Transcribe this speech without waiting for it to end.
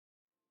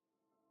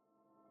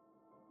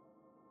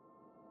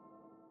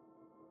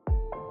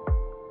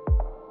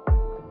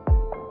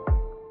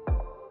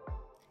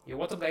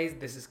What's up guys,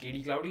 this is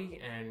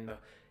KDCloudy, and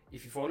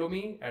if you follow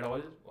me at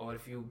all or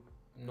if you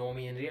know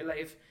me in real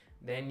life,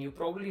 then you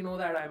probably know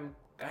that I'm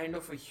kind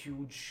of a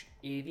huge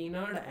AV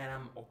nerd and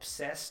I'm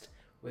obsessed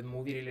with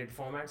movie related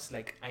formats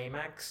like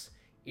IMAX,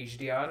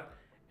 HDR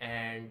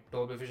and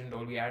Dolby Vision,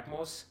 Dolby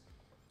Atmos.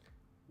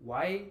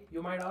 Why,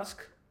 you might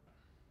ask?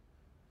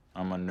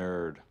 I'm a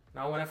nerd.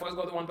 Now when I first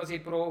got the OnePlus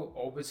 8 Pro,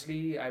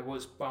 obviously I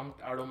was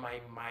pumped out of my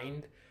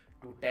mind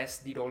to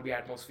test the Dolby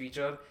Atmos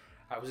feature.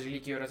 I was really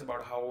curious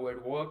about how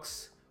it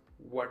works,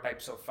 what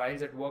types of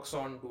files it works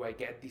on, do I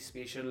get the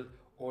spatial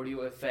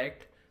audio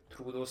effect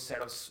through those set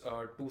of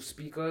two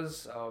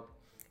speakers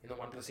in the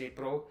OnePlus 8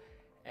 Pro.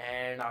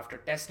 And after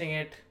testing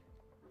it,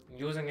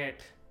 using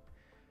it,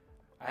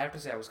 I have to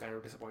say I was kind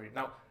of disappointed.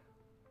 Now,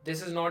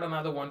 this is not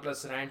another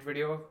OnePlus rant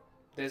video.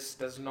 This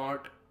does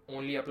not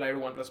only apply to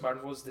OnePlus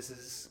smartphones. This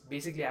is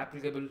basically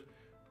applicable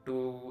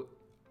to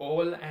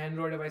all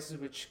Android devices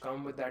which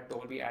come with that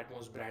Dolby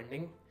Atmos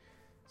branding.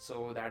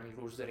 So that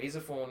includes the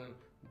Razer phone,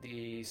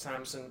 the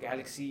Samsung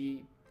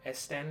Galaxy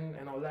S10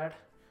 and all that.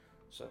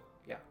 So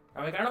yeah,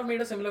 now I kind of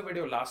made a similar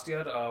video last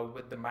year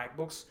with the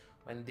MacBooks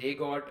when they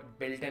got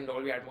built-in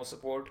Dolby Atmos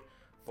support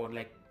for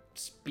like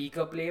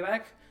speaker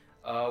playback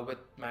with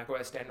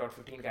macOS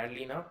 10.15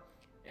 Catalina,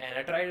 and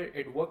I tried it.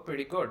 It worked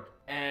pretty good.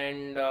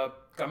 And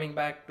coming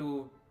back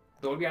to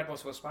Dolby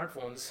Atmos for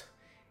smartphones,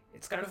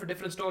 it's kind of a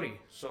different story.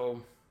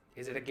 So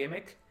is it a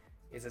gimmick?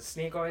 Is it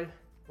snake oil?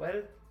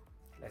 Well,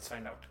 let's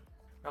find out.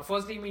 Now,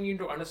 firstly, we need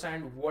to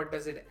understand what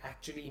does it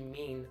actually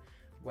mean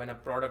when a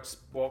product's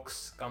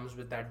box comes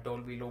with that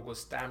Dolby logo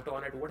stamped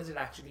on it. What does it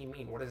actually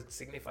mean? What does it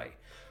signify?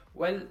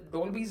 Well,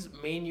 Dolby's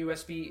main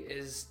USP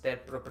is their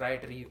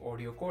proprietary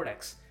audio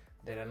codecs.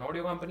 They're an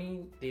audio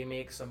company. They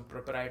make some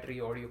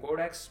proprietary audio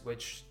codecs,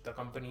 which the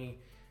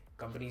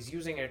companies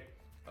using it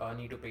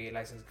need to pay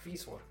licensing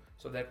fees for.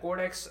 So their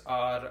codecs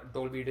are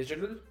Dolby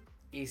Digital,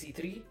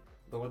 AC3,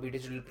 Dolby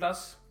Digital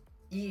Plus,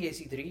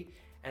 EAC3,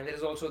 and there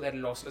is also their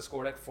lossless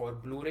codec for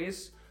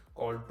Blu-rays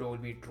called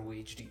Dolby True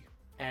HD.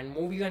 And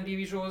movies and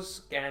TV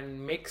shows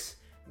can mix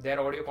their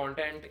audio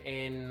content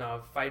in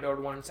 5.1,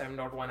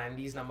 7.1, and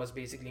these numbers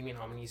basically mean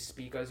how many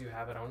speakers you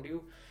have around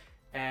you.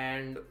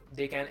 And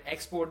they can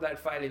export that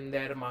file in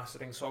their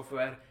mastering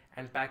software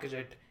and package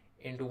it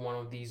into one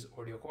of these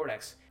audio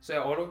codecs.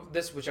 So all of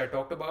this which I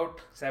talked about,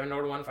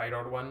 7.1,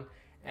 5.1,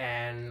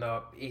 and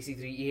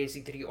AC3,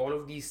 EAC3, all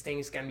of these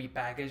things can be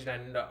packaged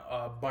and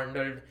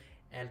bundled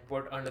and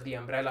put under the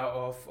umbrella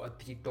of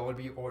the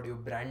Dolby Audio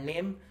brand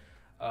name.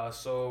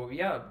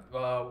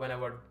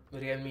 Whenever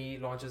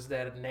Realme launches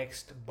their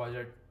next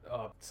budget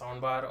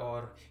soundbar,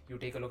 or you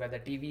take a look at the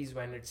TVs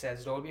when it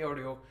says Dolby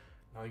Audio,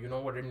 now you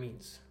know what it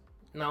means.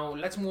 Now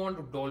let's move on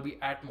to Dolby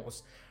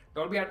Atmos.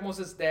 Dolby Atmos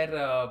is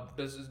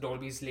this is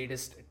Dolby's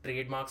latest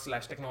trademark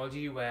 /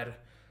 technology where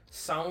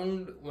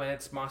sound, when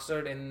it's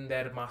mastered in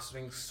their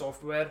mastering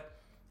software,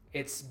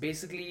 it's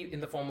basically in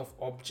the form of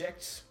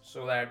objects,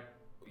 so that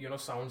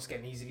sounds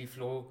can easily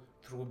flow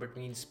through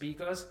between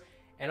speakers.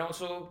 And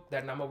also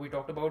that number we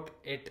talked about,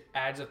 it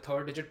adds a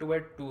third digit to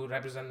it to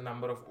represent the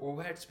number of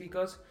overhead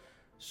speakers.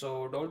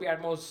 So Dolby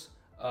Atmos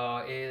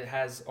it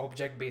has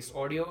object-based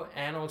audio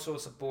and also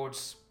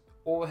supports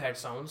overhead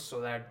sounds, so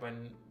that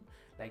when,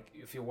 like,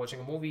 if you're watching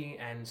a movie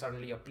and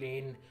suddenly a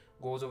plane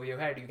goes over your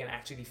head, you can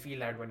actually feel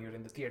that when you're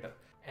in the theater.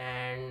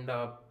 And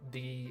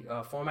the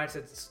formats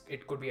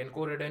it could be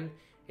encoded in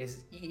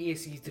is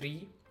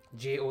EAC3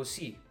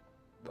 JOC,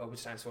 which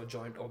stands for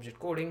Joint Object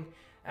Coding.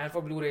 And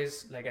for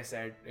Blu-rays, like I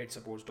said, it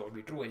supports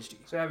Dolby True HD.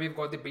 So yeah, we've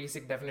got the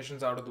basic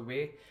definitions out of the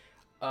way.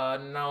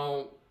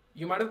 Now,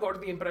 you might have got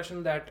the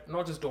impression that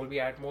not just Dolby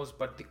Atmos,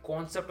 but the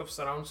concept of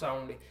surround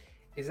sound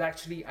is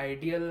actually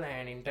ideal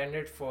and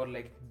intended for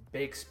like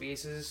big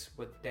spaces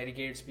with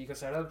dedicated speaker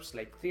setups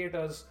like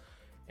theaters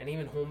and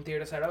even home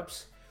theater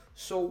setups.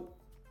 So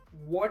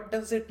what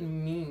does it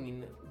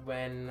mean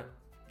when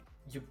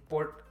you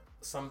put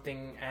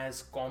something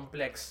as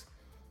complex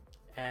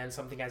and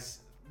something as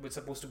which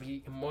supposed to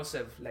be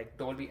immersive like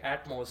Dolby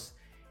Atmos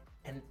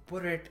and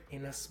put it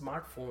in a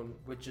smartphone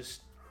with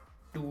just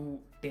two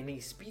tiny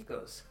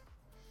speakers?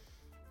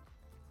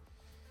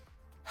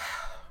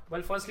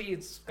 Well, firstly,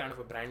 it's kind of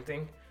a brand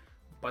thing,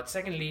 but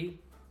secondly,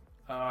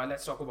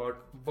 let's talk about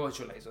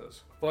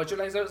virtualizers.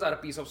 Virtualizers are a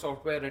piece of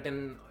software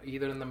written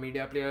either in the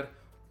media player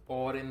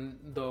or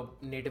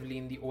natively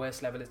in the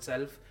OS level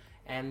itself,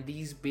 and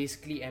these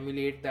basically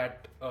emulate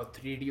that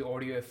 3D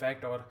audio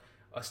effect or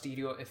a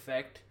stereo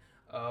effect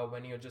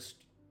when you're just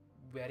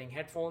wearing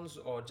headphones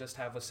or just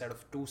have a set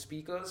of two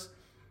speakers.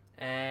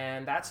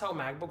 And that's how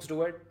MacBooks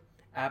do it.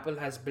 Apple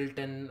has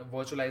built-in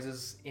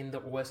virtualizers in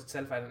the OS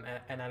itself,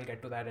 and I'll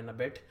get to that in a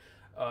bit.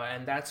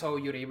 And that's how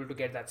you're able to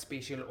get that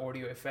spatial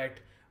audio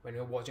effect when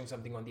you're watching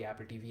something on the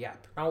Apple TV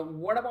app. Now,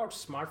 what about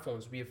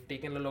smartphones? We've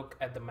taken a look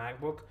at the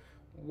MacBook.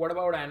 What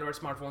about Android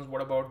smartphones?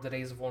 What about the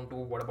Razer phone 2?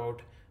 What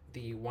about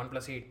the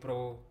OnePlus 8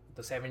 Pro,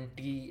 the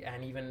 7T,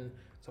 and even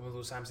some of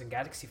those Samsung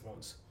Galaxy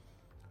phones?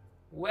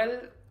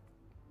 Well,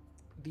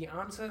 the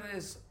answer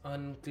is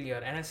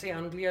unclear. And I say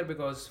unclear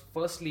because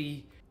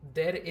firstly,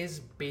 there is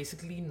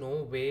basically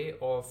no way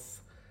of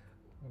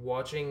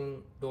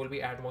watching Dolby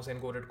Atmos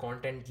encoded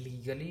content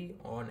legally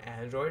on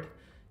Android.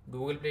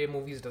 Google Play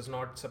Movies does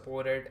not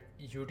support it,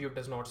 YouTube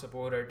does not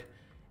support it,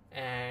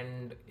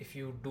 and if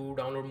you do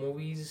download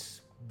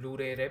movies,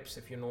 Blu-ray rips,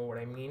 if you know what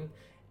I mean,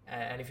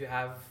 and if you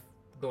have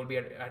Dolby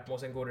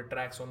Atmos encoded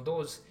tracks on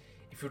those,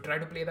 if you try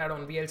to play that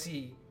on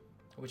VLC,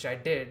 which I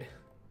did,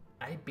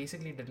 I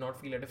basically did not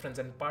feel a difference,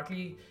 and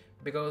partly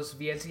because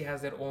VLC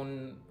has their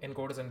own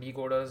encoders and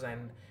decoders,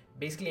 and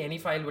basically any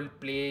file will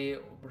play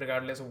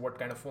regardless of what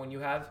kind of phone you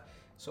have.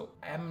 So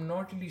I'm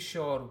not really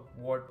sure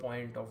what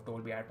point of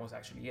Dolby Atmos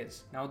actually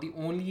is. Now, the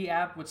only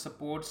app which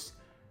supports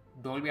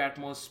Dolby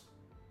Atmos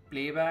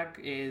playback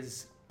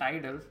is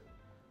Tidal.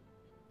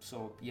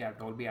 So yeah,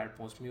 Dolby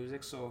Atmos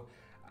music. So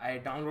I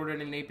downloaded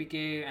an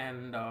APK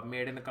and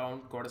made an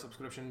account, got a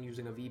subscription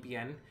using a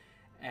VPN,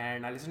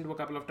 and I listened to a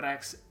couple of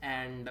tracks,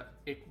 and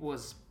it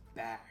was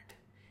bad.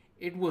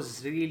 It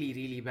was really,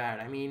 really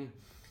bad. I mean,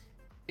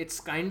 it's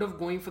kind of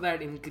going for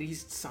that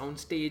increased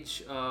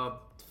soundstage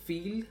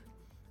feel.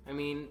 I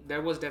mean,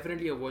 there was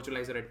definitely a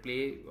virtualizer at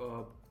play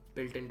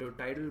built into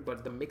Tidal,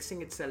 but the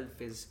mixing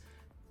itself is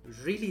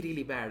really,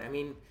 really bad. I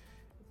mean,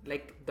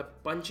 like the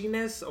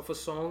punchiness of a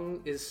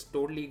song is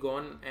totally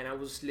gone, and I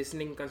was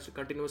listening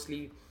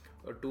continuously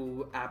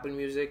to Apple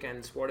Music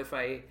and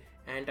Spotify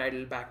and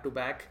Tidal back to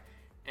back,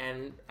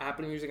 and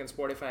Apple Music and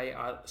Spotify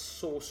are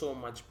so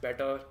much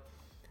better.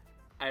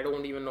 I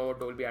don't even know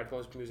Dolby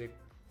Atmos music,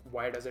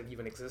 why does it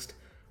even exist?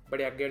 But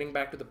yeah, getting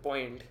back to the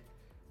point,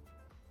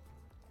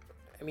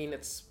 I mean,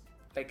 it's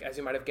like, as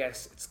you might have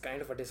guessed, it's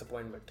kind of a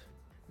disappointment.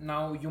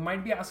 Now, you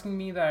might be asking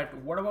me that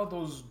what about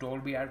those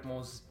Dolby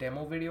Atmos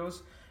demo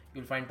videos?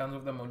 You'll find tons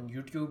of them on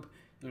YouTube,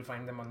 you'll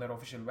find them on their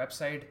official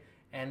website,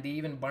 and they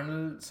even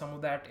bundle some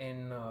of that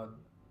in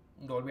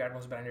Dolby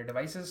Atmos branded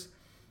devices.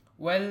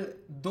 Well,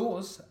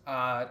 those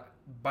are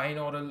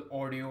binaural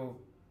audio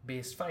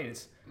based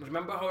files.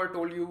 Remember how I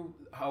told you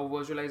how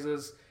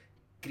virtualizers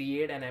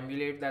create and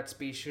emulate that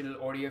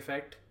spatial audio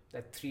effect,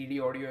 that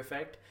 3D audio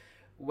effect?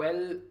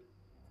 Well,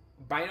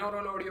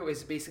 binaural audio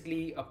is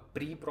basically a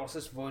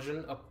pre-processed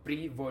version, a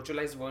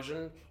pre-virtualized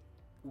version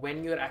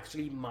when you're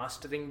actually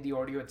mastering the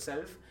audio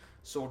itself.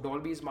 So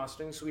Dolby's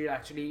mastering suite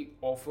actually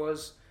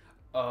offers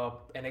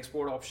an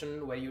export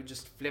option where you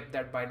just flip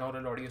that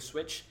binaural audio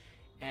switch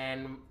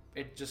and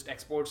it just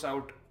exports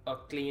out a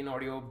clean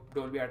audio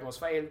Dolby Atmos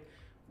file,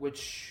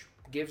 which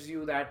gives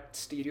you that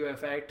stereo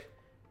effect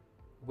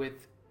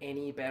with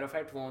any pair of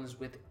headphones,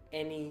 with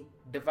any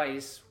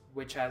device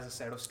which has a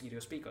set of stereo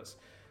speakers.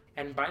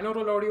 And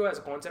binaural audio as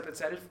a concept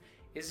itself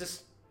is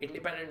just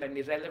independent and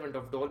irrelevant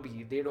of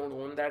Dolby. They don't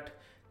own that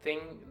thing.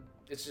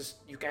 It's just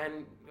you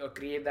can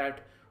create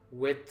that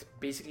with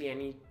basically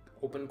any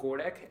open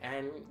codec,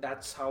 and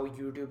that's how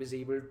YouTube is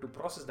able to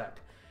process that.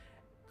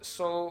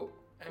 So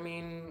I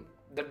mean,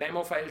 the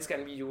demo files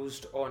can be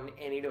used on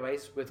any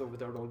device with or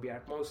without Dolby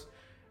Atmos.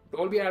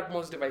 Dolby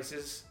Atmos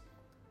devices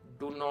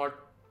do not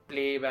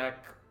play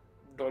back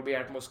Dolby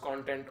Atmos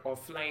content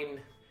offline.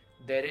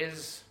 There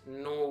is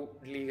no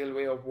legal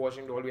way of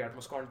watching Dolby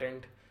Atmos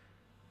content.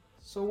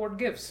 So what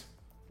gives?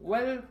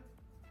 Well,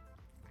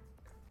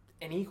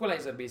 an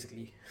equalizer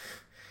basically.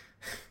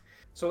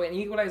 So an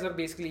equalizer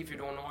basically, if you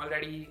don't know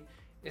already,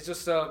 it's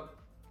just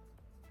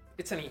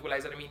it's an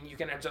equalizer. I mean, you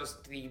can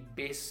adjust the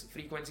bass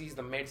frequencies,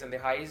 the mids and the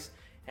highs,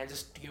 and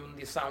just tune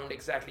the sound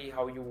exactly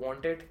how you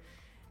want it.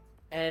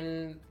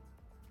 And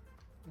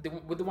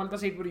with the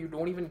OnePlus 8 Pro, you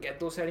don't even get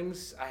those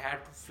settings. I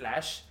had to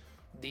flash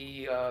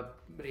the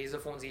Razer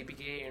phone's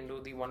APK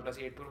into the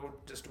OnePlus 8 Pro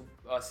just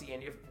to see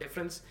any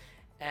difference.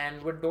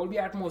 And with Dolby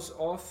Atmos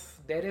off,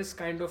 there is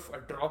kind of a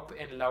drop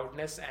in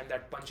loudness and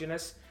that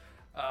punchiness.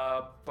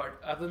 But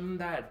other than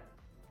that,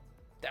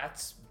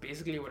 that's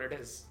basically what it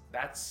is.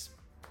 That's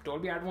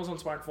Dolby Atmos on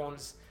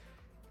smartphones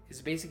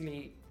is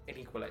basically an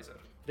equalizer.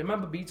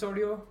 Remember Beats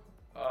Audio?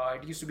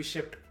 It used to be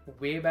shipped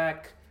way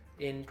back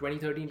in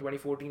 2013,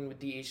 2014 with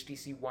the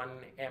HTC One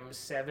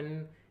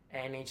M7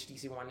 and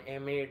HTC One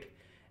M8,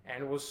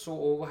 and it was so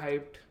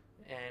overhyped,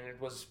 and it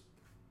was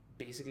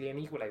basically an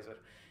equalizer.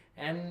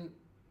 And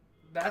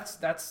that's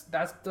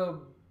the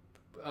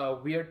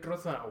weird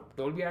truth now.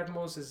 Dolby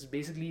Atmos is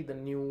basically the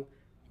new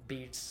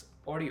Beats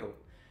Audio.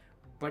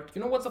 But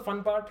you know what's the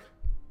fun part?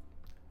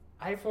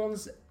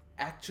 iPhones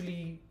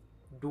actually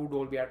do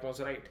Dolby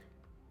Atmos right.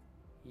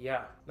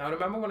 Yeah. Now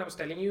remember when I was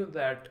telling you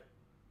that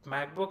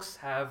MacBooks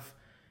have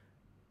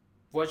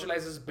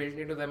virtualizers built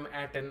into them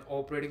at an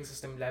operating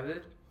system level?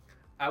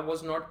 I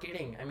was not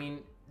kidding. I mean,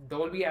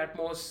 Dolby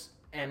Atmos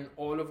and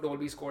all of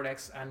Dolby's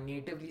codecs are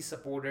natively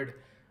supported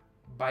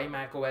by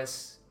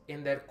macOS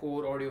in their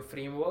core audio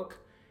framework,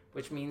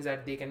 which means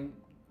that they can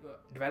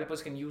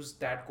developers can use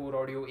that core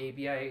audio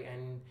API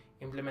and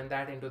implement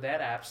that into their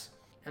apps.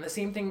 And the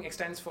same thing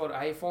extends for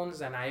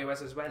iPhones and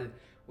iOS as well.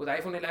 With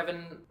iPhone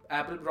 11,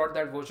 Apple brought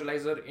that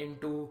virtualizer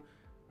into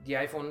the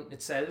iPhone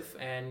itself,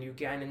 and you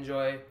can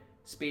enjoy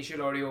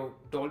spatial audio,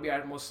 Dolby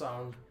Atmos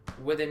sound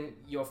within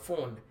your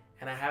phone.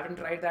 And I haven't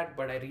tried that,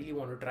 but I really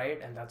want to try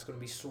it, and that's going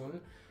to be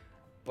soon.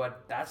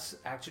 but that's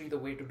actually the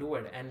way to do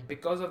it. And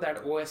because of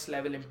that OS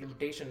level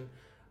implementation,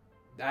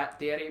 that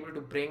they are able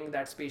to bring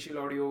that spatial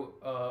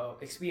audio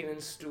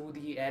experience to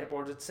the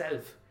AirPods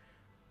itself,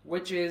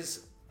 which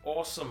is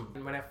awesome.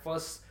 And when I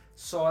first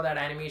saw that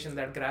animation,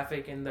 that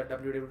graphic in the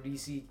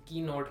WWDC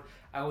keynote,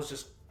 I was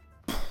just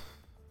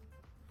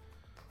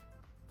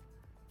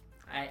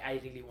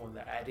I really want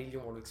that. I really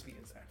want to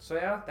experience that. So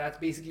yeah, that's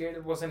basically it.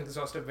 It was an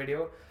exhaustive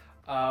video.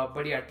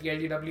 But yeah,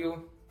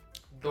 TLDW,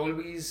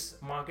 Dolby's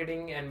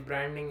marketing and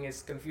branding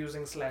is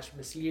confusing /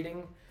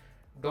 misleading.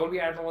 Dolby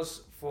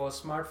Atmos for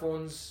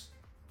smartphones,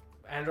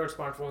 Android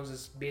smartphones,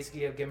 is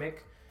basically a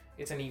gimmick.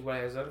 It's an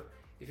equalizer.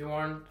 If you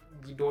want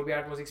the Dolby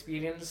Atmos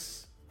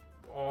experience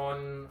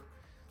on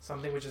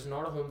something which is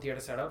not a home theater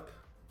setup,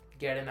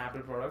 get an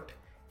Apple product.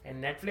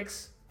 And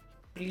Netflix,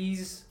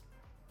 please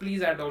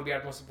add Dolby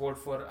Atmos support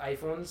for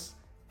iPhones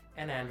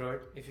and Android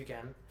if you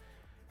can.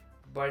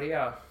 But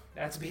yeah,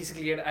 that's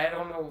basically it. I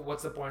don't know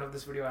what's the point of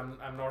this video.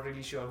 I'm not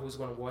really sure who's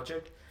going to watch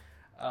it.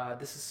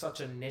 This is such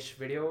a niche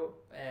video,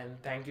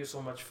 and thank you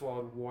so much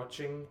for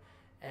watching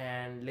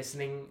and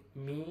listening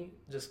me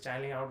just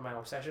channeling out my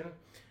obsession.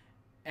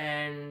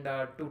 And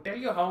to tell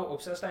you how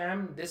obsessed I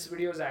am, this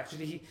video is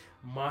actually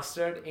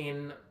mastered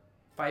in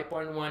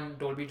 5.1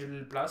 Dolby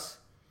Digital Plus.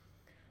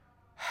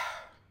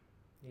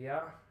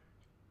 Yeah,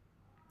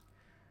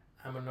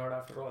 I'm a nerd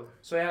after all.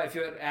 So yeah, if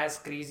you're as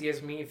crazy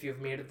as me, if you've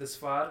made it this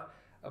far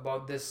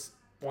about this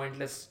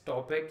pointless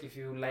topic, if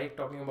you like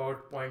talking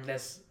about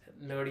pointless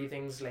nerdy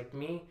things like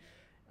me,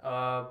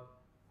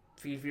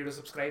 feel free to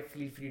subscribe,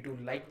 feel free to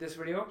like this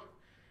video,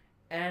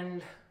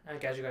 and I'll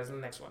catch you guys in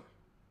the next one.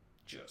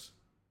 Cheers.